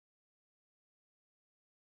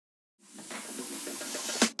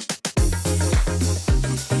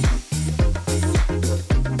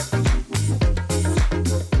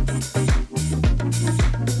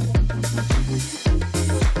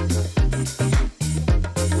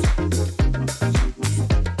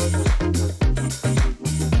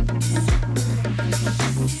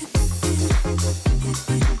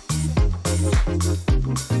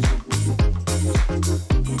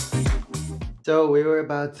we were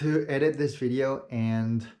about to edit this video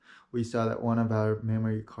and we saw that one of our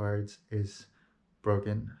memory cards is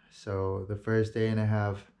broken. So the first day and a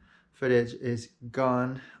half footage is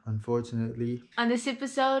gone, unfortunately. On this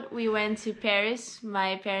episode, we went to Paris.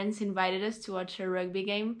 My parents invited us to watch a rugby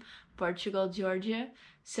game, Portugal, Georgia.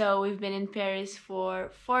 So we've been in Paris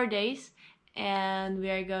for 4 days and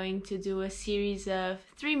we are going to do a series of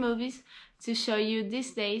 3 movies to show you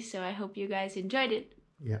this day. So I hope you guys enjoyed it.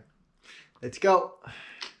 Yeah. Let's go.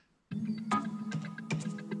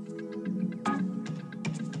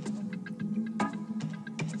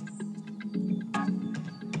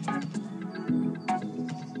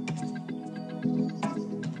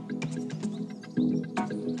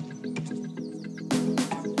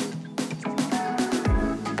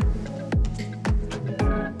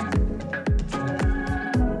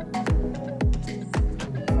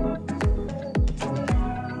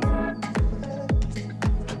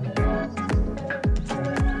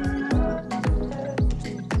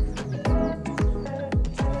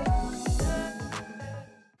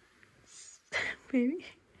 Baby.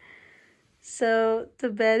 So the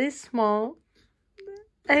bed is small.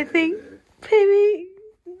 I think, baby,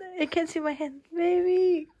 I can't see my hand.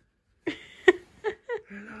 Baby.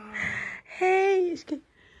 Hello. Hey,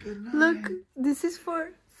 Good night. look, this is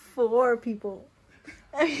for 4 people.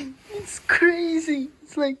 I mean, it's crazy.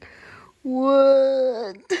 It's like,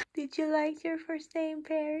 what? Did you like your first day in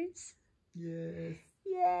Paris? Yes.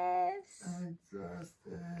 Yes. I'm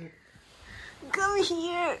exhausted. Come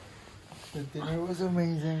here. The dinner was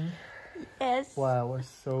amazing. Yes. Wow, it was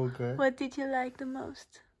so good. What did you like the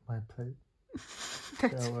most? My plate.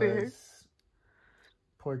 That's There weird. was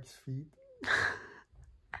pork's feet.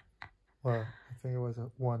 Well, I think it was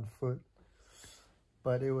 1 foot.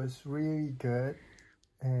 But it was really good.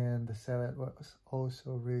 And the salad was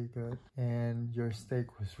also really good. And your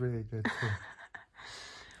steak was really good too.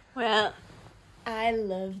 Well, I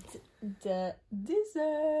loved the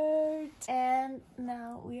dessert. And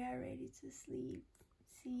now we are ready to sleep.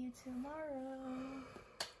 See you tomorrow.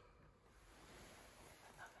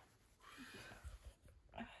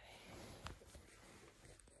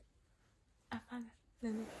 Apaga.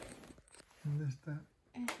 ¿Dónde está?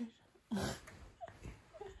 ¿Dónde está?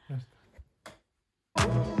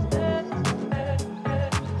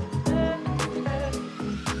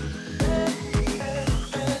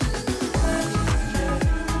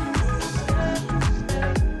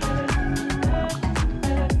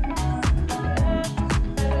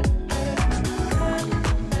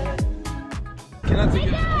 Can I take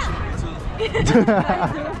your picture too?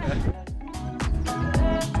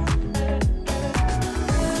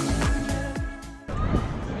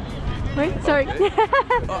 Wait, sorry.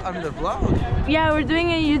 Oh, I'm in the vlog. Yeah, we're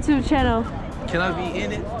doing a YouTube channel. Can I be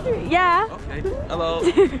in it? Yeah. Okay. Hello.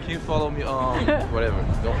 Can you follow me on whatever?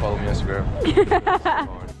 Don't follow me on Instagram.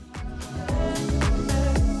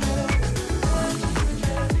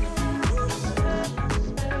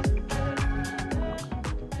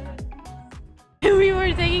 We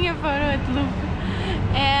were taking a photo at Louvre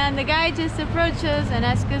and the guy just approached us and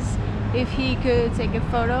asked us if he could take a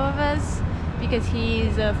photo of us because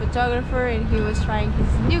he's a photographer and he was trying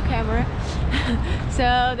his new camera.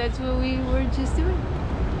 So that's what we were just doing.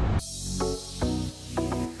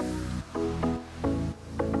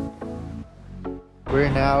 We're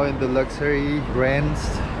now in the luxury Rennes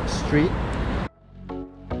street.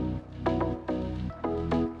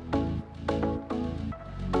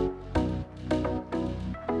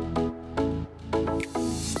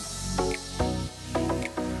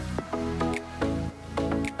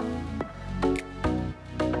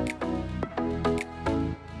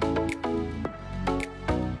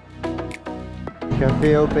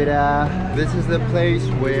 Café Opera. This is the place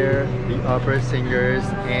where the opera singers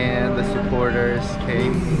and the supporters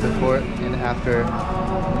came before and after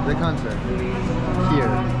the concert. Here.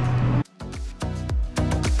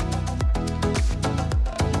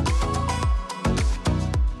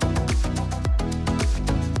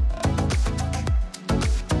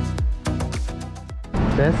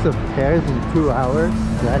 Best of Paris in 2 hours?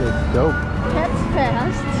 That is dope. That's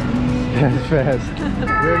fast. That's fast.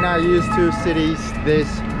 We're not used to cities this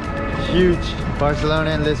huge.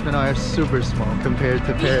 Barcelona and Lisbon are super small compared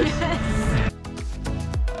to Paris.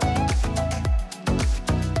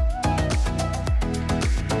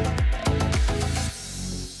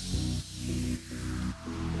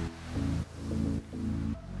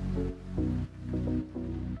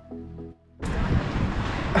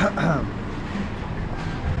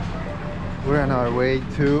 We're on our way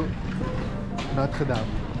to Notre Dame.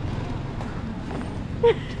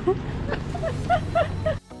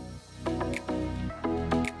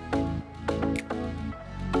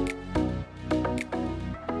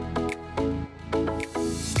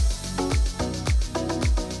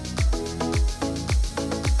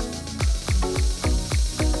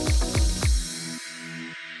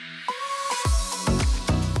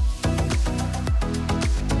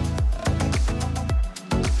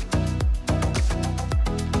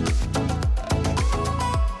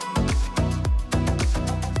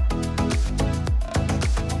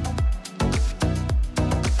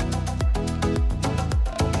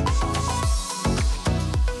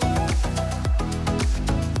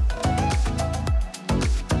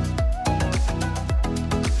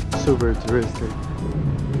 super touristic.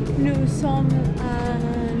 Nous sommes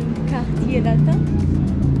un quartier latin.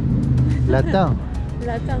 Latin?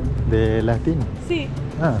 Latin. De latino? Sí,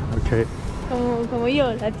 Ah, okay. como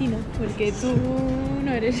yo, latina, porque tú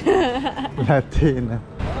no eres. Latina.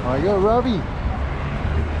 Oh, yo, Robbie.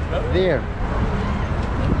 There.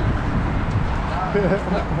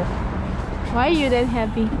 Why are you that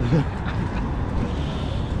happy?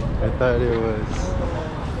 I thought it was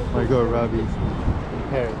Margot Robbie in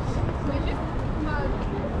Paris.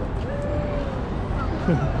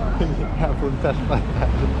 Apuntar fatal.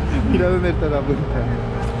 Mira dónde están apuntando.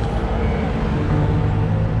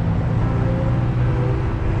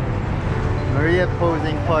 Maria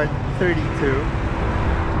posing part 32.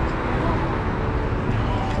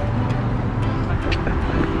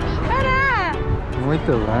 Para!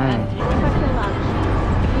 Muito bem.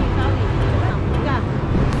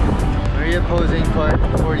 Maria posing part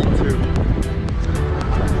 42.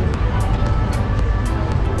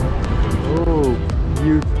 Oh,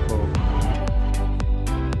 beautiful.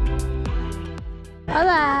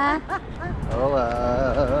 Hola!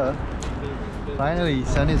 Hola. Finally,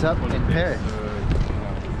 sun is up in Paris.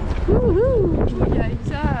 Woohoo!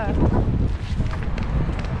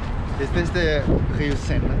 Is this the Rio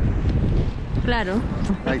Sena? Claro.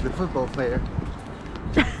 Like the football player?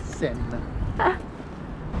 Sena.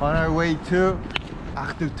 On our way to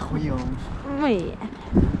Arc de Triomphe. Muy bien.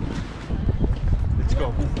 Let's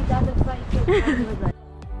go.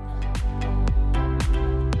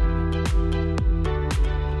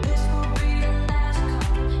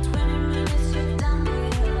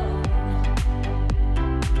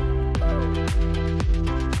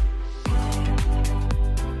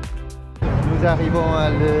 Nous arrivons à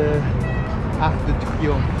le Arc de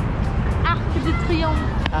Triomphe. Arc de triomphe.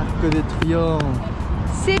 Arc de Triomphe.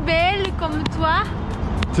 C'est belle comme toi.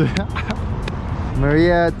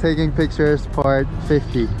 Maria taking pictures part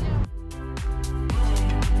 50.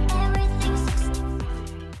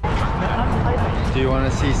 Do you want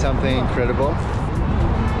to see something incredible?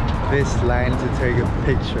 This line to take a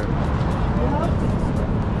picture.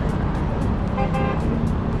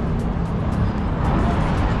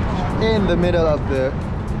 In the middle of the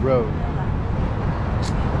road.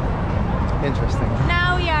 Interesting.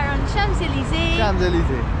 Now we are on Champs-Élysées.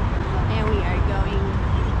 Champs-Élysées. And we are going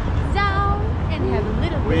down and have a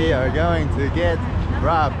little We bit. are going to get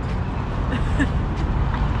robbed.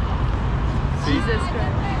 See? Jesus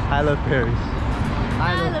Christ. I love Paris.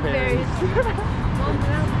 I love Paris.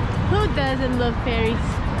 Who doesn't love Paris?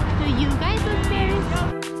 Do you guys love Paris?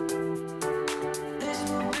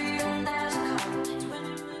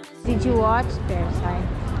 Did you watch Parasite?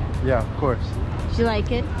 Yeah, of course. Did you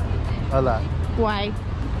like it? A lot. Why?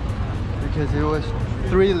 Because it was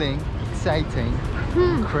thrilling, exciting,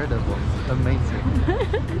 incredible, amazing.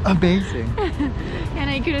 Amazing. And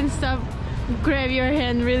I couldn't stop grab your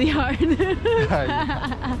hand really hard.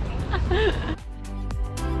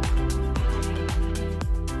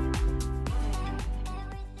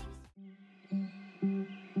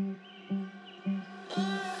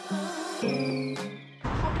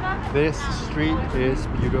 This street is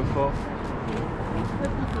beautiful.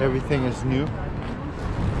 Everything is new.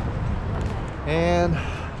 And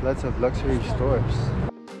lots of luxury stores.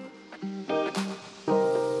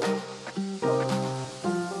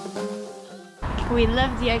 We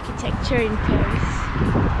love the architecture in Paris.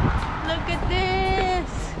 Look at this!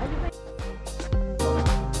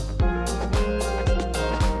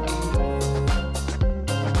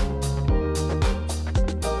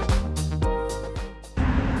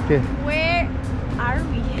 Okay. Where are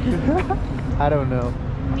we? I don't know.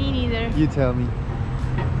 Me neither. You tell me.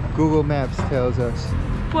 Google Maps tells us.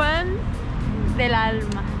 Puente del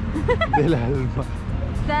alma. Del alma.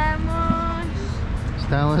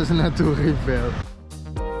 Estamos en la Tour Eiffel.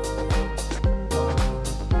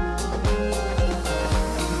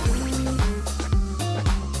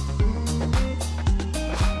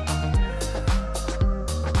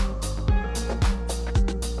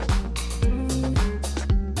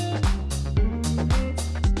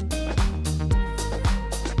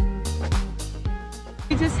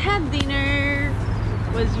 We just had dinner.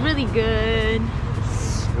 It was really good.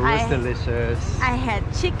 It was delicious. I had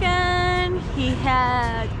chicken. He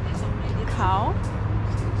had cow.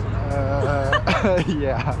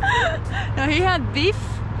 Yeah. No, he had beef.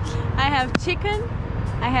 I have chicken.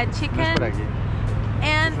 I had No es chicken. por aquí.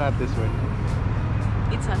 And It's not this way.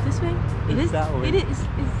 it's not this way. It It's is. that way. It is.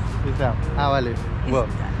 It's that. Ah, vale. Well,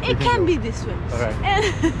 It can be this way. Alright.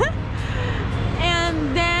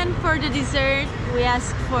 And then for the dessert, we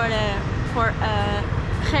asked for a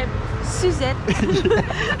crepe Suzette.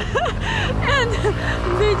 And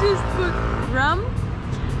they just put rum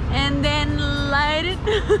and then light it.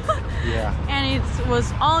 Yeah. And it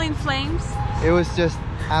was all in flames. It was just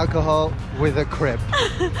alcohol with a crib.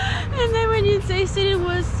 And then when you tasted it, it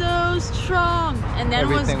was so strong. And that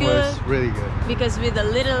Everything was good. was really good. Because with a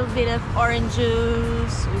little bit of orange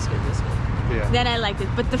juice, it was good, it was good. Yeah. Then I liked it.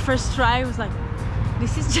 But the first try was like,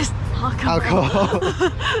 this is just alcohol.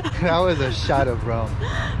 That was a shot of rum.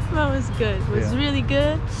 That was good. It was really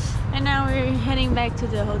good. And now we're heading back to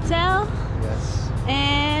the hotel. Yes.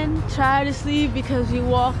 And try to sleep because we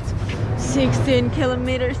walked 16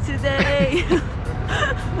 kilometers today.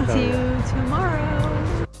 See you tomorrow.